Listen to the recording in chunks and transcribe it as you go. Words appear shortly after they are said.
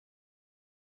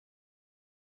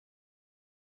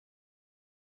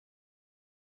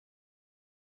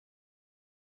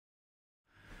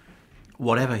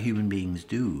whatever human beings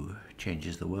do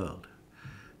changes the world.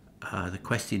 The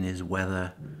question is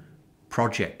whether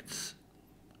projects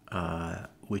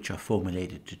which are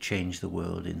formulated to change the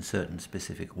world in certain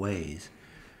specific ways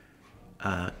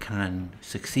can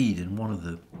succeed. And one of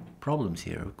the problems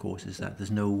here, of course, is that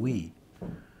there's no we.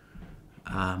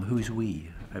 Who's we?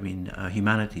 I mean,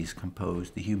 humanity is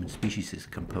composed, the human species is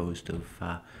composed of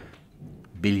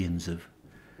billions of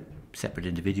separate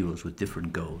individuals with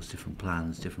different goals, different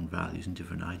plans, different values and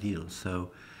different ideals.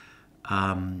 So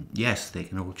yes, they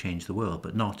can all change the world,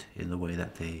 but not in the way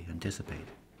that they anticipate.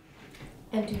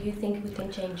 And do you think we can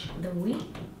change the we?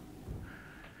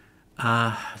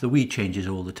 The we changes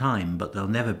all the time, but there'll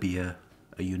never be a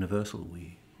universal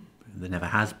we. There never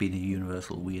has been a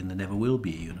universal we, and there never will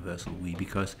be a universal we,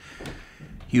 because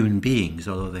human beings,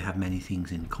 although they have many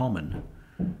things in common,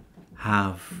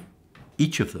 have,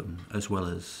 each of them, as well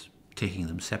as taking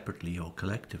them separately or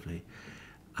collectively,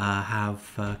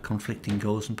 have conflicting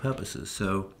goals and purposes.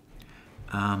 So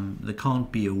there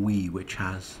can't be a we which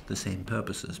has the same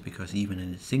purposes, because even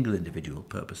in its single individual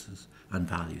purposes and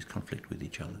values conflict with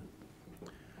each other.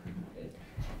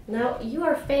 Now, you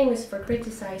are famous for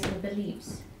criticizing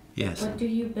beliefs. Yes. What do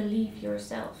you believe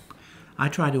yourself? I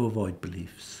try to avoid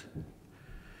beliefs.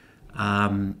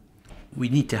 We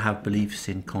need to have beliefs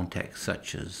in contexts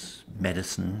such as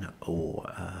medicine or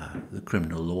the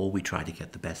criminal law. We try to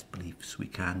get the best beliefs we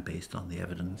can based on the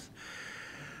evidence.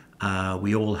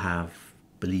 We all have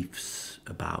beliefs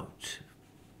about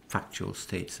factual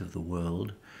states of the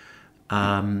world.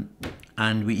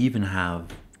 And we even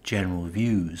have general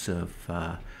views of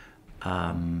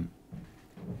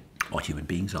what human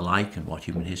beings are like and what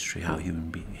human history, how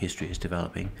human history is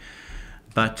developing.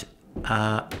 But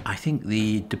I think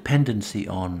the dependency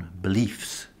on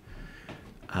beliefs,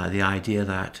 the idea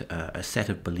that a set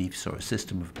of beliefs or a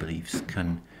system of beliefs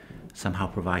can somehow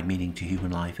provide meaning to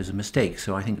human life is a mistake.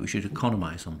 So I think we should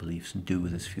economize on beliefs and do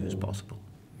with as few as possible.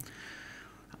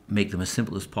 Make them as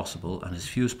simple as possible and as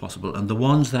few as possible. And the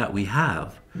ones that we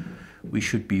have, we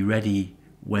should be ready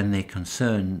when they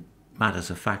concern matters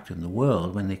of fact in the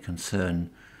world, when they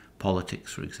concern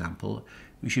politics, for example,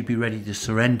 we should be ready to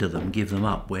surrender them, give them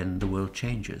up when the world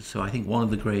changes. So I think one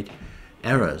of the great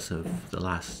errors of the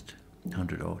last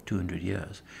 100 or 200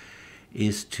 years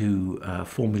is to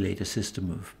formulate a system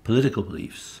of political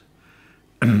beliefs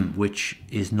which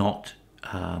is not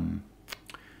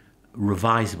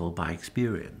revisable by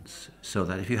experience. So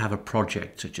that if you have a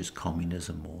project such as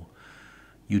communism or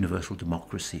universal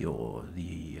democracy or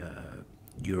the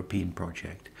European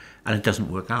project, and it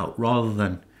doesn't work out, rather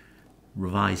than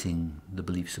revising the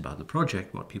beliefs about the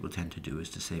project, what people tend to do is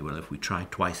to say, well, if we try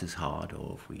twice as hard,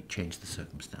 or if we change the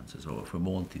circumstances, or if we're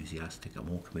more enthusiastic or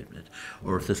more committed,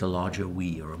 or if there's a larger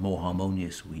we or a more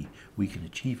harmonious we can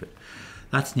achieve it.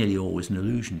 That's nearly always an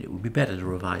illusion. It would be better to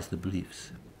revise the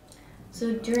beliefs.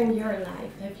 So during your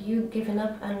life, have you given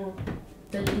up on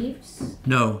beliefs?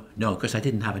 No, because I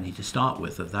didn't have any to start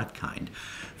with of that kind.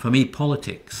 For me,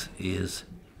 politics is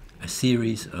a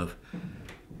series of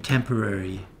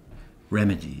temporary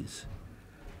remedies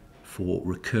for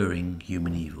recurring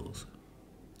human evils.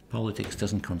 Politics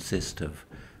doesn't consist of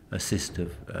a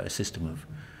system of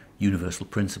universal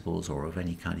principles or of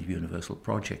any kind of universal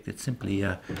project. It's simply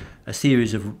a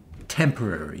series of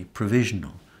temporary,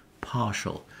 provisional,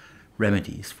 partial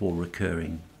remedies for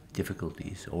recurring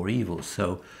difficulties or evils.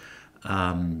 So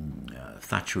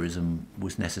Thatcherism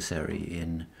was necessary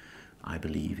in, I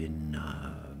believe, in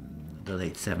the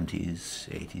late 70s,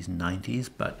 80s and 90s,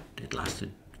 but it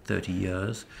lasted 30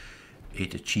 years.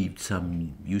 It achieved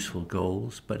some useful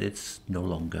goals, but it's no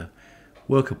longer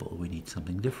workable. We need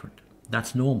something different.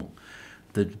 That's normal.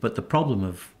 But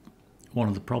one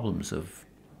of the problems of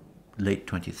late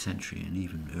 20th century and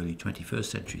even early 21st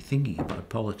century thinking about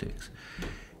politics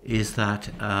is that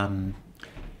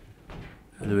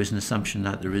there is an assumption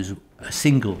that there is a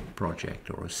single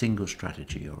project or a single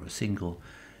strategy or a single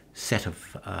set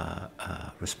of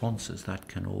responses that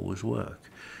can always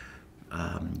work.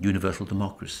 Universal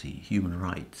democracy, human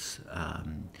rights, a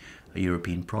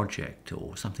European project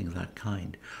or something of that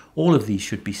kind. All of these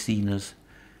should be seen as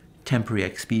temporary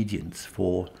expedients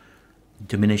for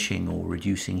diminishing or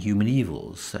reducing human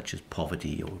evils such as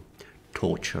poverty or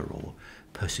torture or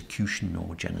persecution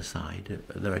or genocide.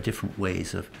 There are different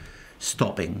ways of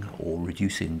stopping or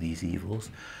reducing these evils,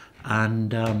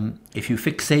 and if you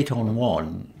fixate on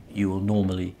one, you will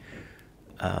normally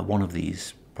one of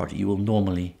these projects, you will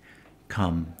normally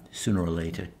come sooner or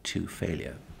later to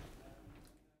failure.